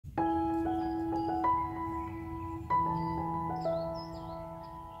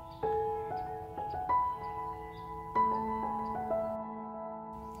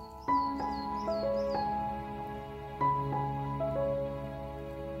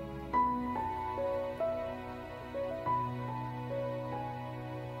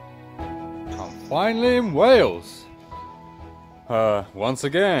Finally in Wales. Once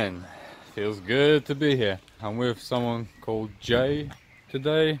again, feels good to be here. I'm with someone called Jay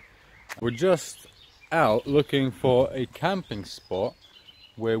today. We're just out looking for a camping spot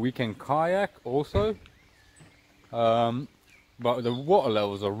where we can kayak also. But the water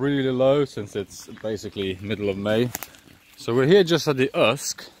levels are really low since it's basically middle of May. So we're here just at the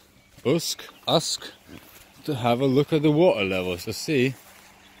Usk to have a look at the water levels to see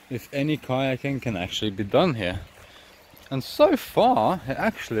if any kayaking can actually be done here. And so far, it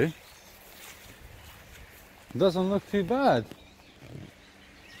actually doesn't look too bad.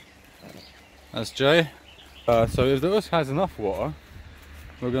 That's Jay. So if the Usk has enough water,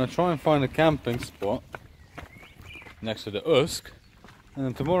 we're going to try and find a camping spot next to the Usk. And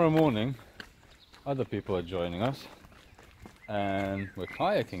then tomorrow morning, other people are joining us. And we're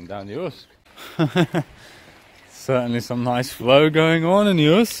kayaking down the Usk. Certainly some nice flow going on in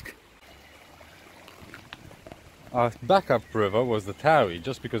the Usk. Our backup river was the Towie,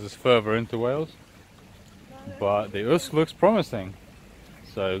 just because it's further into Wales. But the Usk looks promising.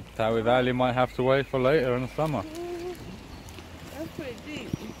 So Towie Valley might have to wait for later in the summer. That's pretty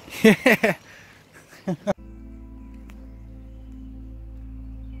deep. Yeah.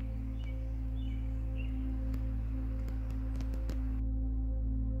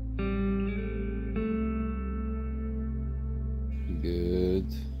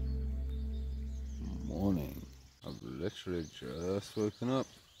 Good morning. I've literally just woken up,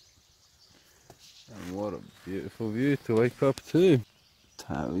 and what a beautiful view to wake up to.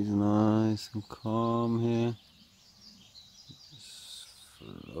 Towie's nice and calm here, just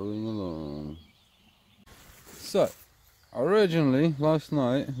flowing along. So, originally last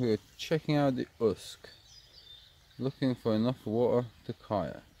night we were checking out the Usk, looking for enough water to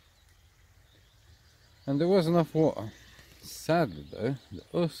kayak, and there was enough water. Sadly though, the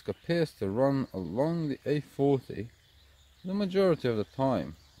Usk appears to run along the A40 the majority of the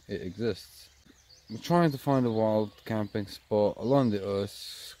time it exists. We're trying to find a wild camping spot along the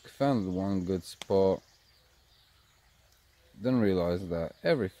Usk, found one good spot, then realised that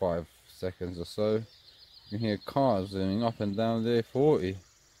every 5 seconds or so you can hear cars zooming up and down the A40,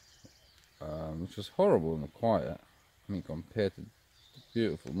 which was horrible in the quiet. I mean, compared to the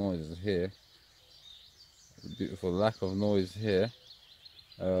beautiful noises here, the beautiful lack of noise here,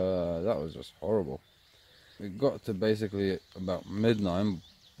 that was just horrible. We got to basically about midnight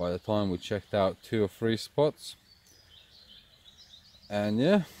by the time we checked out 2 or 3 spots, and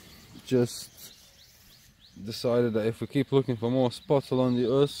yeah, just decided that if we keep looking for more spots along the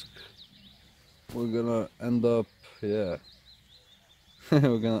Usk, we're gonna end up, yeah,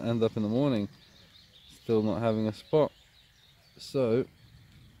 we're gonna end up in the morning still not having a spot. So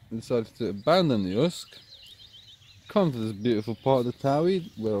we decided to abandon the Usk, come to this beautiful part of the Towie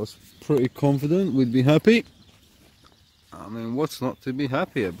where I was pretty confident we'd be happy. I mean, what's not to be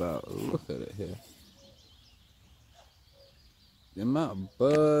happy about? Look at it here. The amount of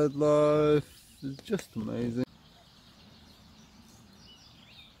bird life is just amazing.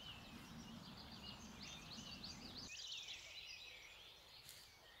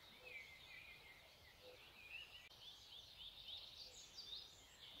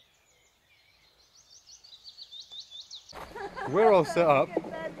 We're all set up.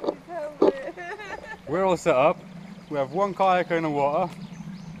 We're all set up. We have one kayaker in the water.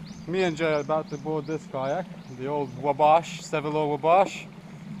 Me and Jay are about to board this kayak, the old Wabash, Sevilo Wabash.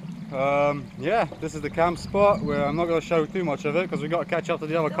 Yeah, this is the camp spot where I'm not going to show too much of it because we've got to catch up to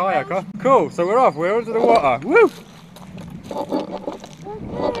the other kayaker. Cool, so we're off, we're into the water. Woo!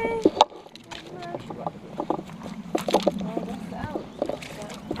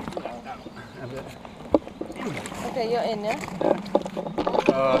 Okay, you're in, yeah?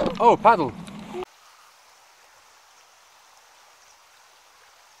 Oh, paddle.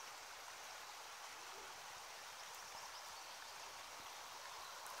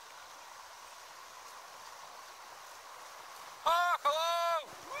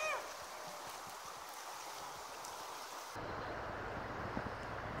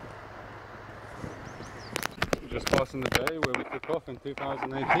 Just passing the day where we took off in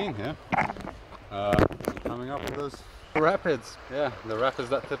 2018 here. Coming up with those rapids. Yeah, the rapids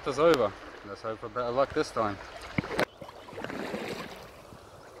that tipped us over. Let's hope for better luck this time.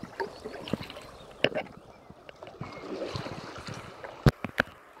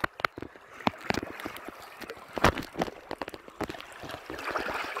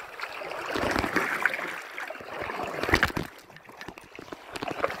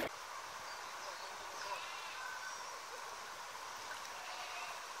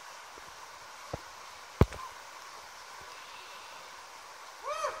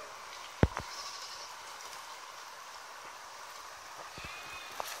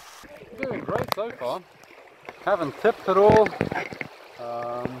 doing great so far. Haven't tipped at all.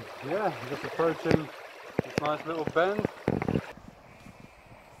 Yeah, just approaching this nice little bend.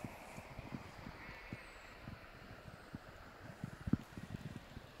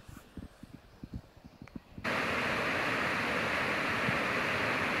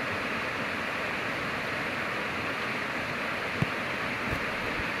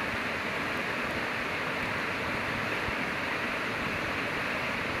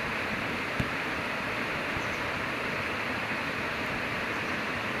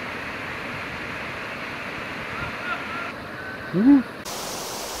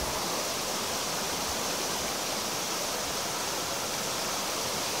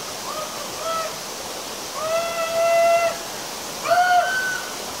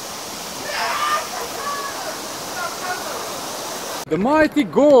 The mighty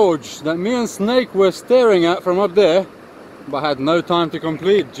gorge that me and Snake were staring at from up there, but had no time to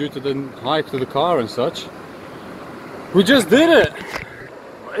complete due to the hike to the car and such. We just did it!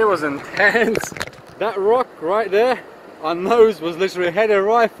 It was intense! That rock right there, our nose was literally headed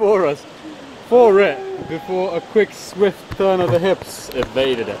right for us, before a quick swift turn of the hips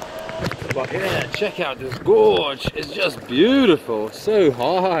evaded it. But yeah, check out this gorge, it's just beautiful, so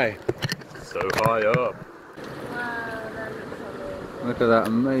high up. Look at that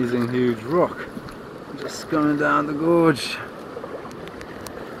amazing huge rock just coming down the gorge.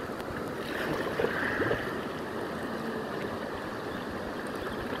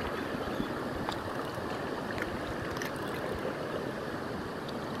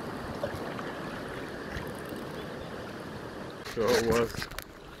 Sure was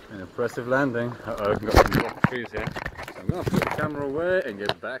an impressive landing. Uh-oh, I've got some rock trees here. So I'm going to put the camera away and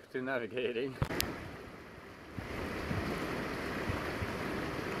get back to navigating.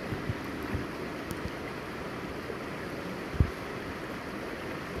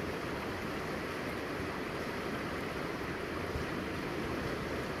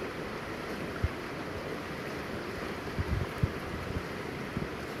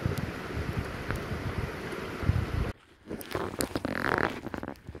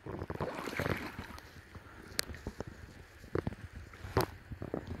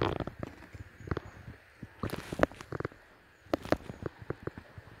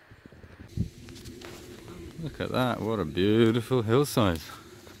 Look at that, what a beautiful hillside.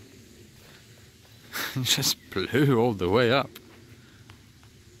 Just blew all the way up.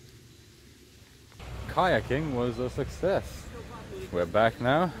 Kayaking was a success. We're back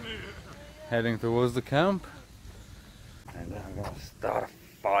now, heading towards the camp. And then I'm gonna start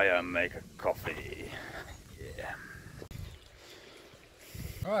a fire and make a coffee. Yeah.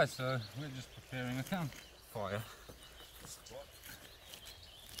 Alright, so we're just preparing a campfire.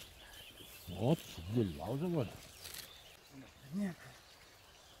 Wat? De lauze wordt. Ja.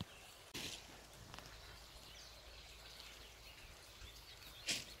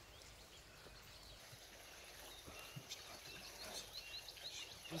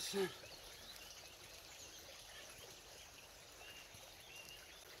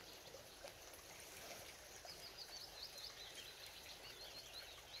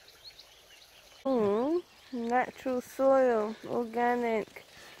 Natural soil, organic,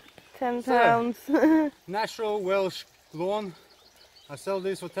 £10. Natural Welsh lawn. I sell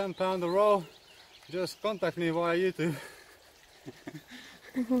these for £10 a roll. Just contact me via YouTube.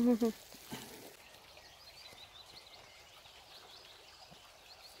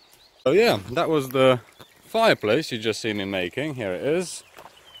 So yeah, that was the fireplace you just seen me making. Here it is.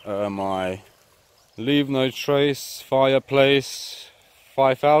 My Leave No Trace fireplace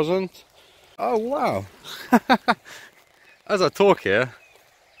 5000. Oh wow! As I talk here,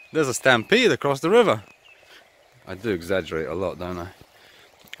 there's a stampede across the river. I do exaggerate a lot, don't I?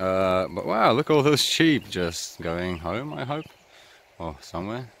 But wow, look at all those sheep just going home, I hope. Or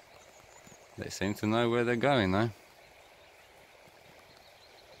somewhere. They seem to know where they're going though.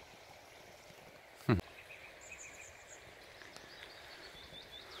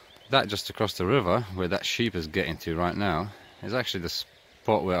 That just across the river, where that sheep is getting to right now, is actually the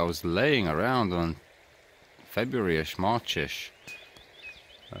spot where I was laying around on February-ish, March-ish.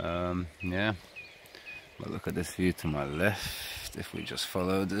 Yeah. But look at this view to my left. If we just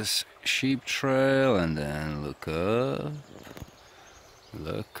follow this sheep trail and then look up.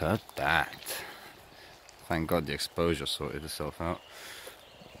 Look at that. Thank God the exposure sorted itself out.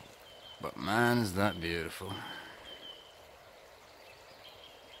 But man, is that beautiful.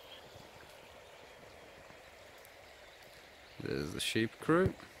 There's the sheep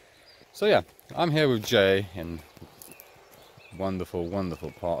crew. So yeah, I'm here with Jay in wonderful, wonderful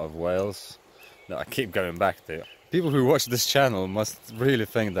part of Wales that I keep going back to. People who watch this channel must really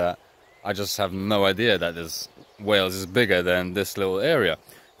think that I just have no idea that Wales is bigger than this little area,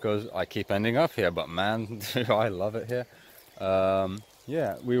 because I keep ending up here. But man, I love it here.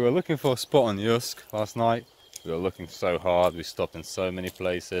 Yeah, we were looking for a spot on Usk last night. We were looking so hard, we stopped in so many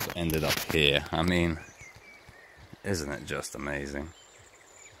places, ended up here. I mean, isn't it just amazing?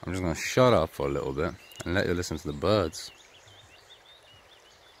 I'm just going to shut up for a little bit and let you listen to the birds.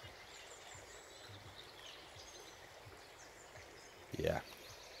 Yeah,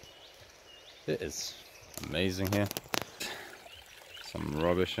 it is amazing here. Some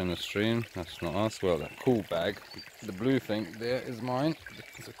rubbish in the stream, that's not us. Well, that cool bag, the blue thing there is mine.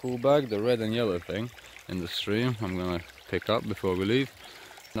 It's a cool bag. The red and yellow thing in the stream I'm going to pick up before we leave.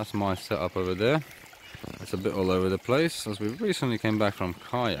 That's my setup over there. It's a bit all over the place as we recently came back from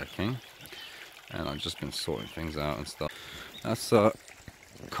kayaking, and I've just been sorting things out and stuff. That's a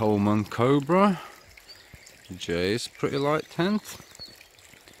Coleman Cobra, Jay's pretty light tent.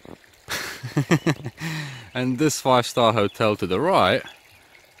 And this 5-star hotel to the right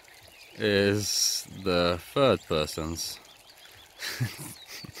is the third person's.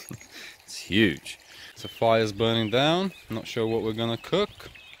 It's huge. So fire's burning down. Not sure what we're gonna cook,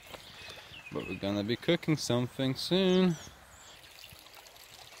 but we're gonna be cooking something soon.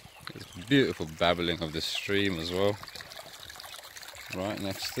 There's beautiful babbling of the stream as well, right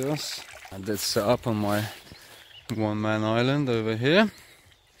next to us. I did set up on my one-man island over here.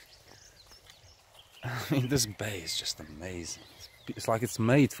 I mean, this bay is just amazing. It's like it's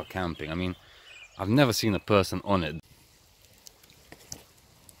made for camping. I mean, I've never seen a person on it.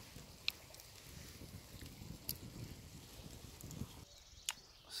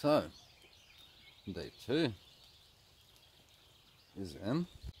 So, day 2 is in.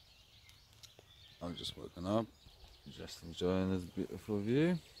 I've just woken up, just enjoying this beautiful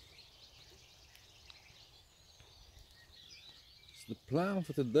view. So the plan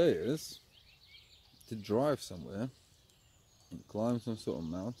for today is to drive somewhere and climb some sort of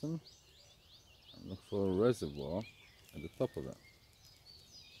mountain and look for a reservoir at the top of it.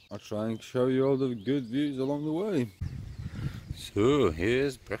 I'll try and show you all the good views along the way. So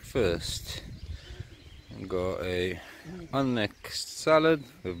here's breakfast. I've got a unmixed salad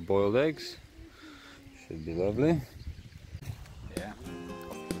with boiled eggs. Should be lovely. Yeah,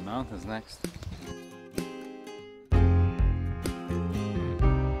 up to the mountains next.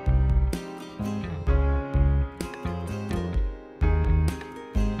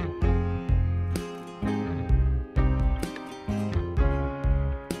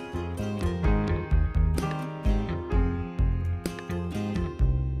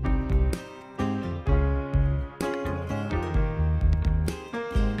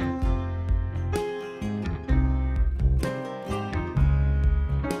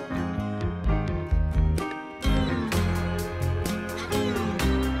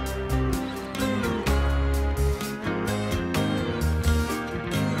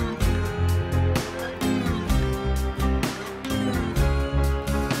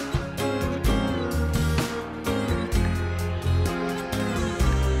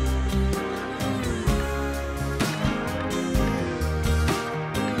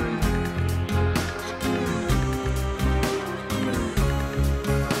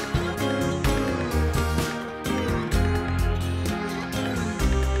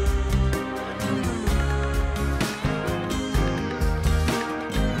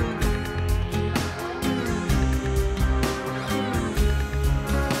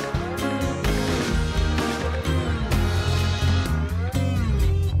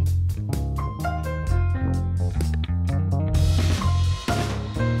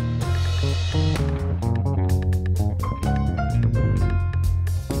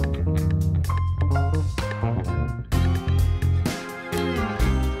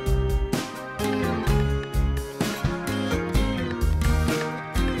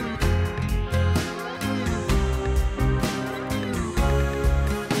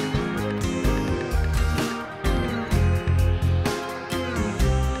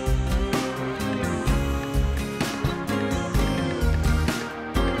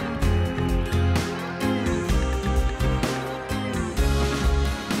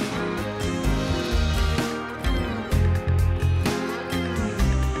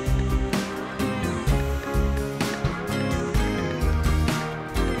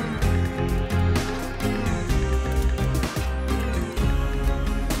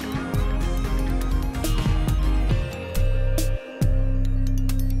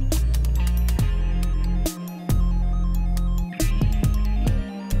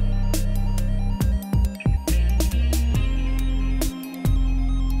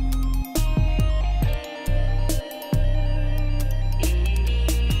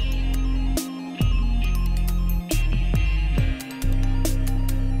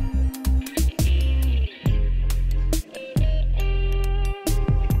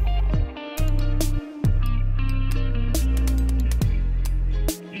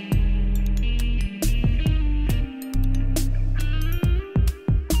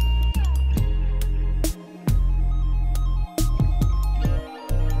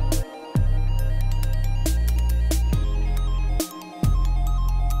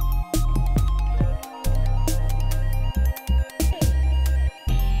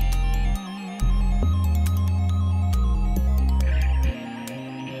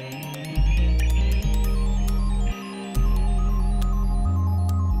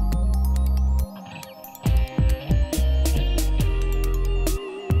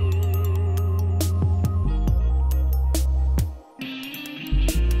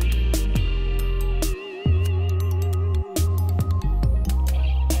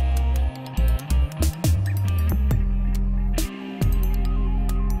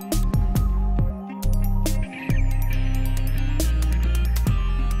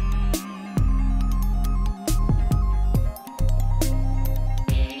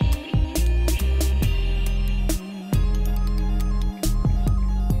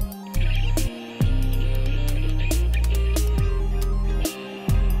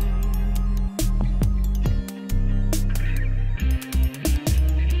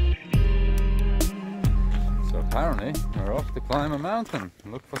 climb a mountain,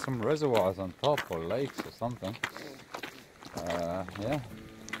 look for some reservoirs on top or lakes or something. Yeah,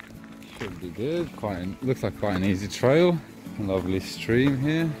 should be good. Looks like quite an easy trail. Lovely stream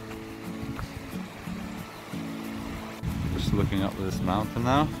here. Just looking up this mountain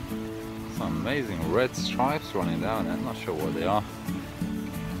now. Some amazing red stripes running down it. Not sure what they are.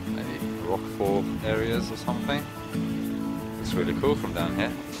 Maybe rockfall areas or something. It's really cool from down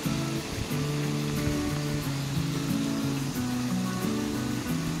here.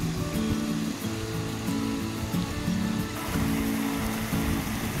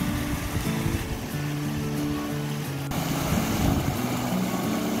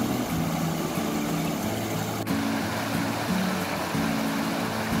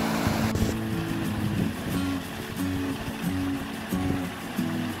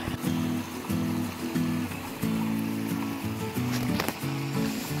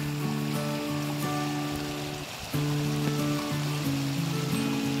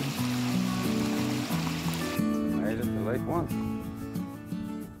 Lake one.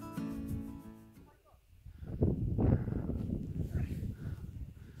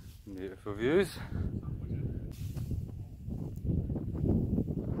 Beautiful views.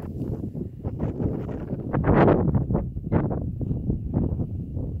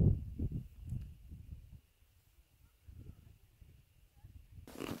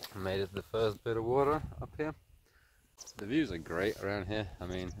 Made it to the first bit of water up here. The views are great around here. I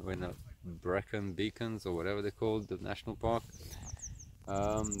mean, we're in Brecon Beacons or whatever they're called, the national park.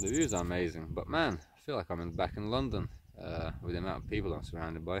 The views are amazing, but man, I feel like I'm back in London with the amount of people I'm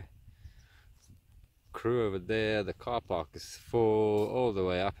surrounded by. Crew over there, the car park is full all the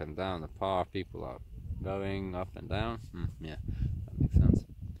way up and down the park. People are going up and down. Yeah, that makes sense.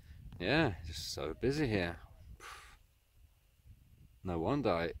 Yeah, just so busy here. No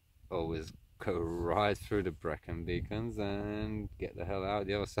wonder I always go right through the Brecon Beacons and get the hell out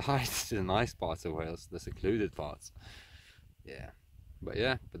the other side to the nice parts of Wales, the secluded parts. Yeah, but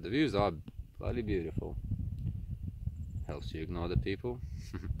the views are bloody beautiful. Helps you ignore the people.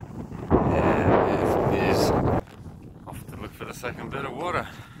 Yeah, beautiful views. Off to look for the second bit of water.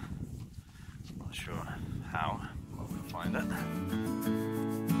 Not sure how, but we'll find it.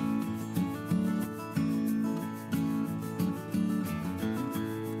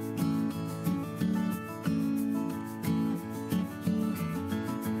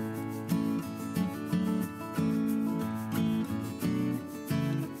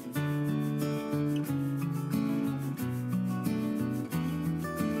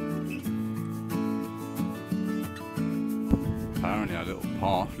 Apparently a little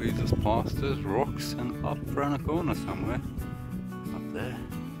path leads us past those rocks and up around a corner somewhere. Up there.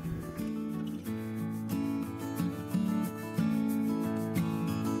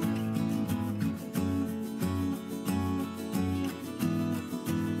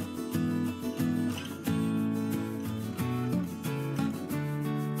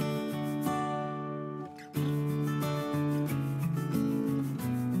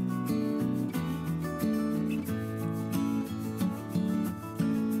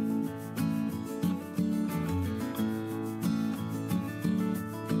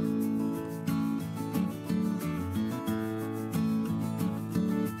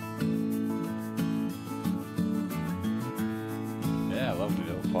 Lovely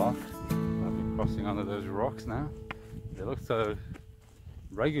little park. I'll be crossing under those rocks now. They look so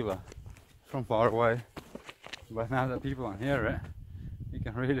regular from far away, but now that people are near it, you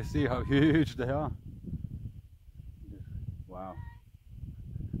can really see how huge they are. Wow.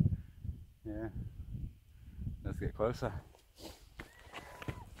 Yeah. Let's get closer.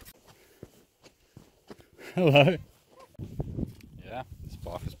 Hello. Yeah, this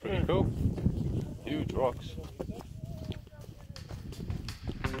path is pretty cool. Huge rocks.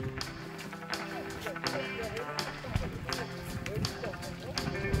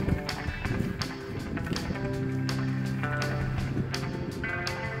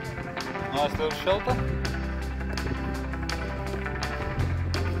 Nice little shelter.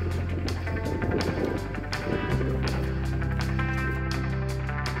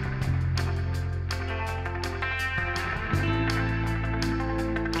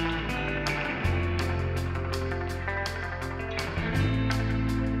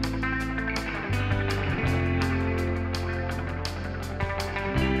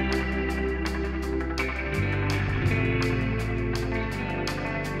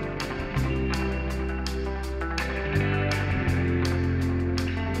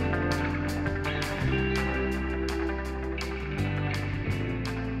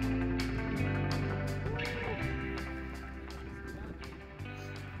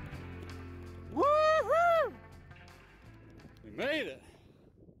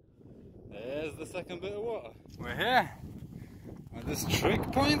 There's the second bit of water. We're here at this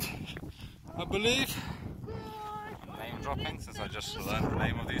trig point, I believe. Name dropping since I just learned the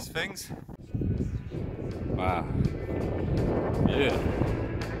name of these things. Wow. Yeah.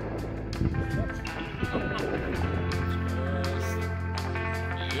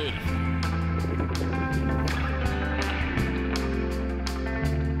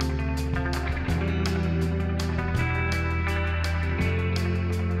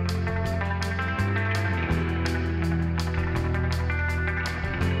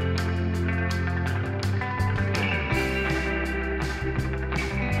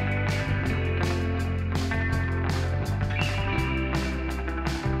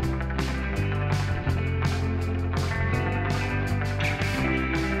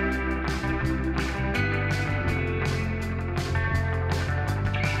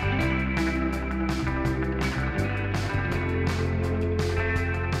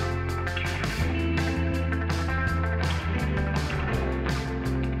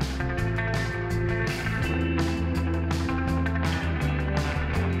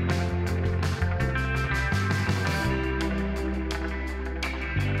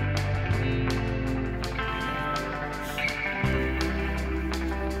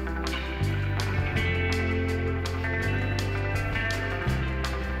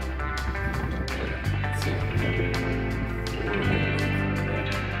 Just beautiful.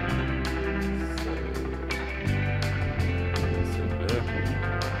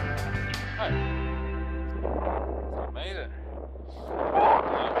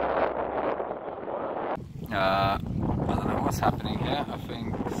 I don't know what's happening here. I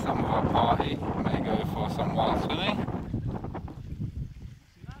think some of our party may go for some wild swimming.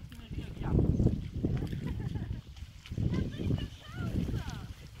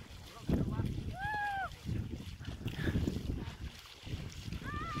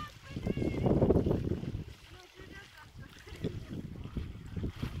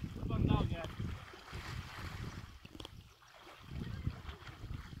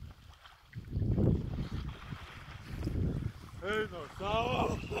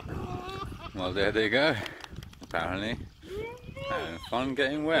 Well, there they go. Apparently, having fun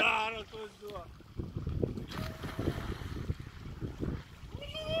getting wet.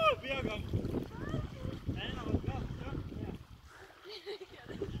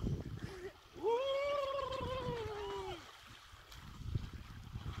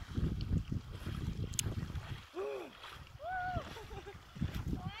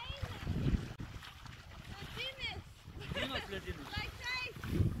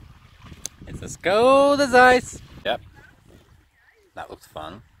 It's as cold as ice. Yep, that looks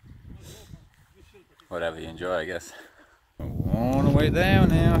fun. Whatever you enjoy, I guess. On the way down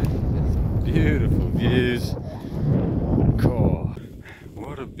now. It's beautiful views. God,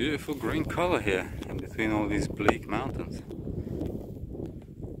 what a beautiful green color here in between all these bleak mountains.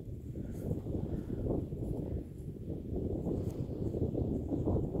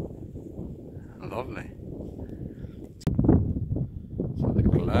 Lovely. So the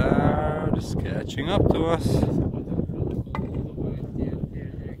cloud is catching up to us.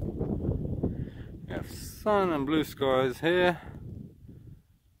 We have sun and blue skies here,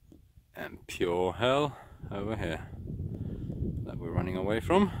 and pure hell over here that we're running away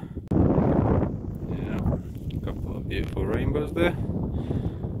from. Yeah, a couple of beautiful rainbows there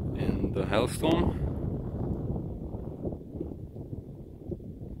in the hailstorm.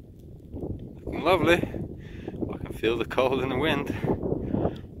 Looking lovely. I can feel the cold in the wind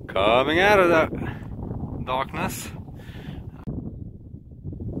coming out of that darkness.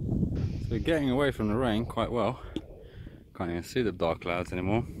 So we're getting away from the rain quite well. Can't even see the dark clouds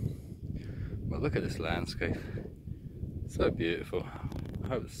anymore. But look at this landscape. So beautiful. I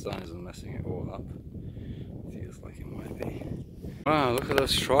hope the sun isn't messing it all up. Feels like it might be. Wow, look at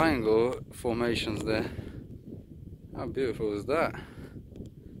those triangle formations there. How beautiful is that?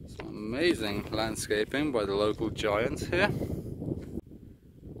 Some amazing landscaping by the local giants here.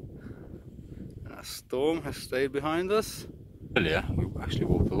 And a storm has stayed behind us. Earlier we actually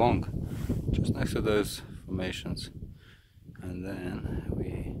walked along just next to those formations, and then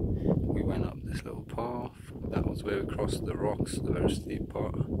we went up this little path. That was where we crossed the rocks, the very steep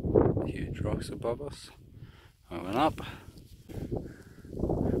part, the huge rocks above us. I went up.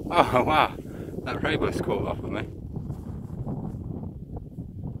 Oh wow, that rainbow's caught up with me.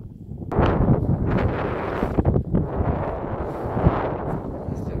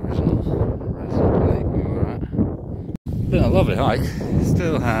 That's the original lake we were at. Been a lovely hike.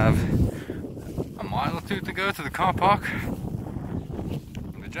 Still have a mile or two to go to the car park.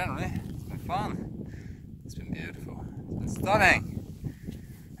 But generally, it's been fun. It's been beautiful. It's been stunning.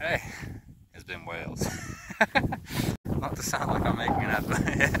 Hey, in whales. Not to sound like I'm making an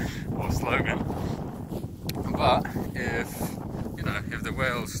advert or slogan, but if you know, if the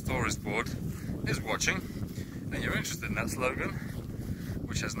Wales Tourist Board is watching and you're interested in that slogan,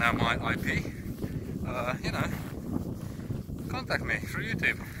 which has now my IP, you know, contact me through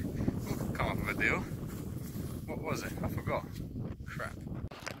YouTube. We'll come up with a deal. What was it? I forgot. Crap.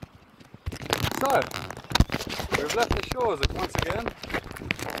 So, we've left the shores once again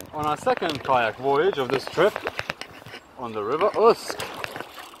on our second kayak voyage of this trip on the River Usk.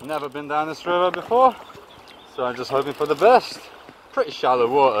 Never been down this river before, so I'm just hoping for the best. Pretty shallow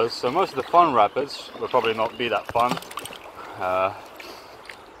waters, so most of the fun rapids will probably not be that fun.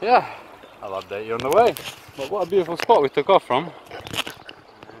 Yeah, I'll update you on the way. But what a beautiful spot we took off from.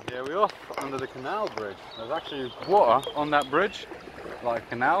 And here we are, under the canal bridge. There's actually water on that bridge, like a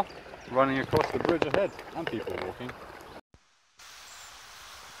canal, running across the bridge ahead, and people walking.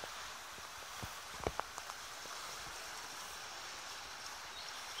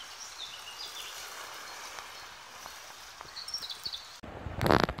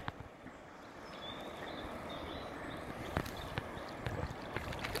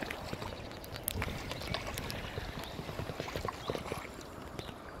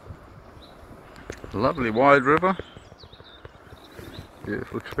 Lovely wide river,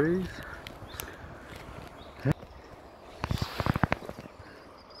 beautiful trees.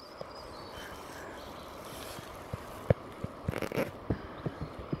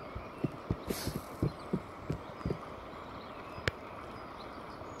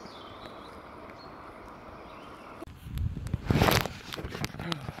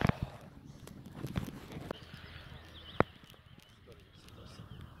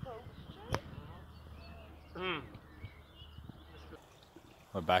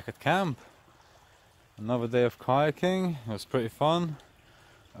 We're back at camp. Another day of kayaking. It was pretty fun.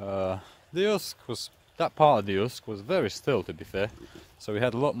 The Usk was, that part of the Usk was very still, to be fair, so we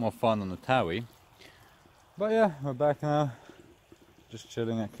had a lot more fun on the Towie. But yeah, we're back now, just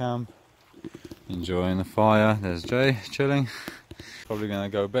chilling at camp, enjoying the fire. There's Jay chilling. Probably gonna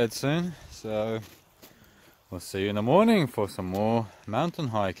go to bed soon, so we'll see you in the morning for some more mountain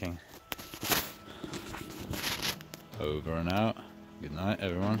hiking. Over and out. Good night,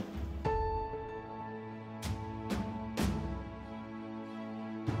 everyone.